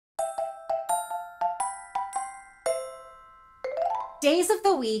Days of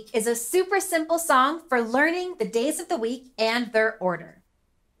the Week is a super simple song for learning the days of the week and their order.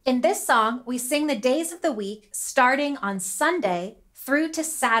 In this song, we sing the days of the week starting on Sunday through to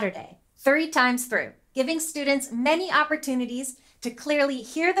Saturday, 3 times through, giving students many opportunities to clearly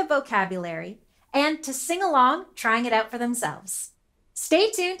hear the vocabulary and to sing along, trying it out for themselves. Stay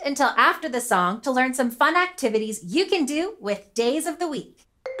tuned until after the song to learn some fun activities you can do with Days of the Week.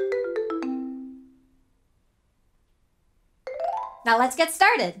 Now let's get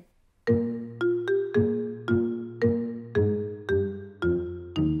started.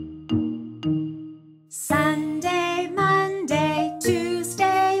 Sunday, Monday,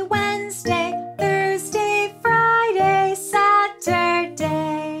 Tuesday, Wednesday, Thursday, Friday,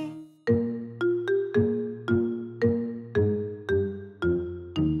 Saturday.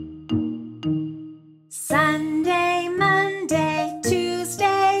 Sunday, Monday,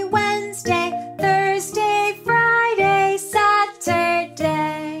 Tuesday, Wednesday, Thursday, Friday, Saturday.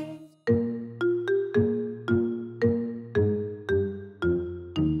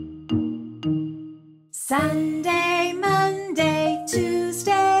 Sunday, Monday,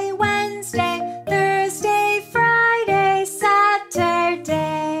 Tuesday, Wednesday, Thursday, Friday,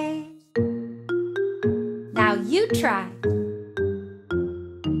 Saturday. Now you try.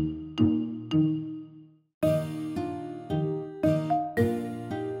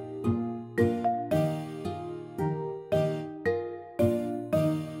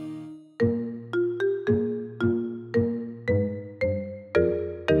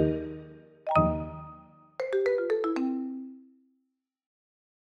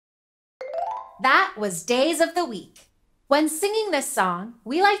 That was Days of the Week. When singing this song,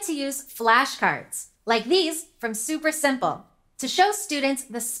 we like to use flashcards, like these from Super Simple, to show students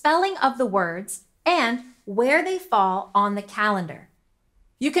the spelling of the words and where they fall on the calendar.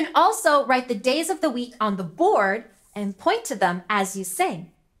 You can also write the days of the week on the board and point to them as you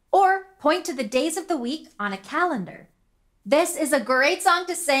sing, or point to the days of the week on a calendar. This is a great song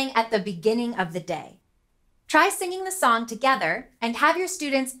to sing at the beginning of the day. Try singing the song together and have your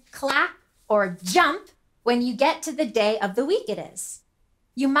students clap or jump when you get to the day of the week it is.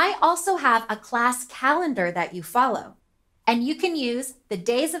 You might also have a class calendar that you follow, and you can use the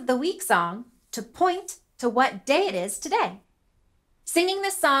Days of the Week song to point to what day it is today. Singing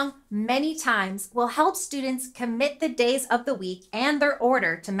this song many times will help students commit the days of the week and their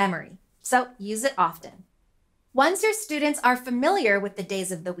order to memory, so use it often. Once your students are familiar with the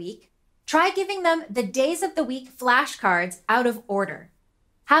days of the week, try giving them the Days of the Week flashcards out of order.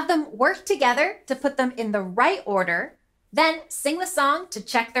 Have them work together to put them in the right order, then sing the song to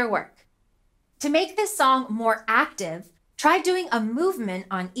check their work. To make this song more active, try doing a movement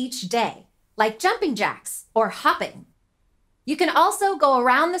on each day, like jumping jacks or hopping. You can also go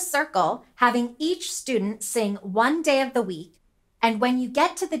around the circle, having each student sing one day of the week, and when you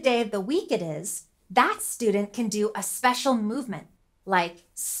get to the day of the week it is, that student can do a special movement, like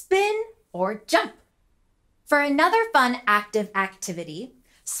spin or jump. For another fun active activity,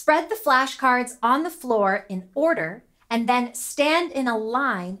 spread the flashcards on the floor in order and then stand in a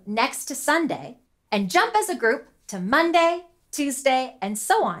line next to Sunday and jump as a group to Monday, Tuesday, and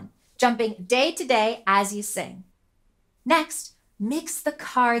so on, jumping day to day as you sing. Next, mix the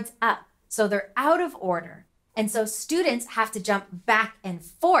cards up so they're out of order, and so students have to jump back and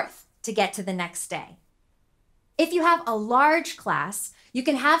forth to get to the next day. If you have a large class, you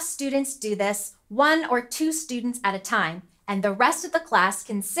can have students do this 1 or 2 students at a time, and the rest of the class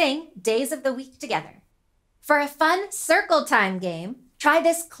can sing Days of the Week together. For a fun circle time game, try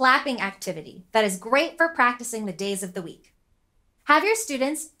this clapping activity that is great for practicing the days of the week. Have your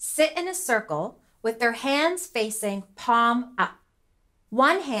students sit in a circle with their hands facing palm up.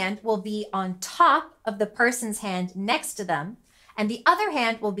 One hand will be on top of the person's hand next to them, and the other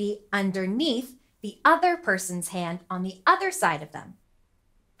hand will be underneath the other person's hand on the other side of them.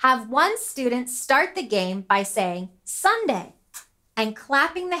 Have one student start the game by saying Sunday and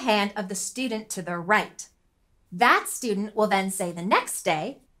clapping the hand of the student to their right. That student will then say the next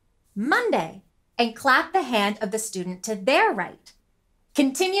day, Monday, and clap the hand of the student to their right.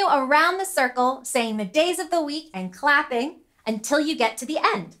 Continue around the circle saying the days of the week and clapping until you get to the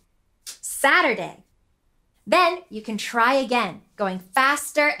end, Saturday. Then you can try again, going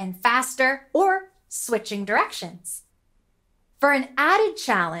faster and faster or switching directions. For an added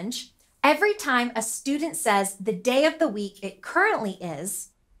challenge, every time a student says the day of the week it currently is,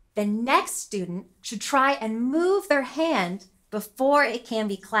 the next student should try and move their hand before it can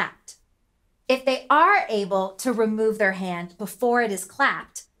be clapped. If they are able to remove their hand before it is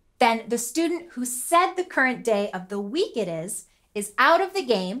clapped, then the student who said the current day of the week it is out of the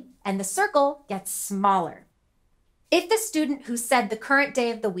game and the circle gets smaller. If the student who said the current day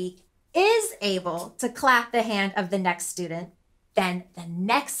of the week is able to clap the hand of the next student, then the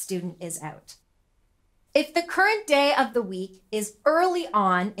next student is out. If the current day of the week is early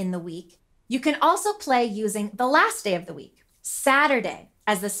on in the week, you can also play using the last day of the week, Saturday,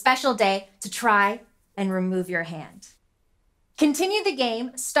 as the special day to try and remove your hand. Continue the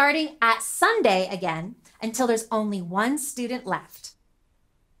game starting at Sunday again until there's only one student left.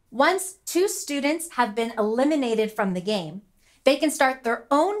 Once 2 students have been eliminated from the game, they can start their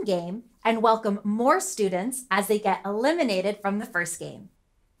own game and welcome more students as they get eliminated from the first game.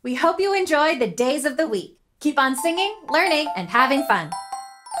 We hope you enjoy the days of the week. Keep on singing, learning, and having fun.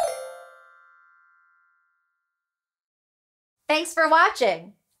 Thanks for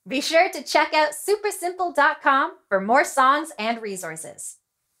watching. Be sure to check out supersimple.com for more songs and resources.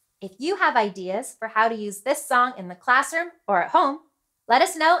 If you have ideas for how to use this song in the classroom or at home, let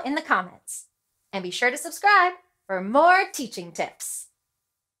us know in the comments. And be sure to subscribe for more teaching tips.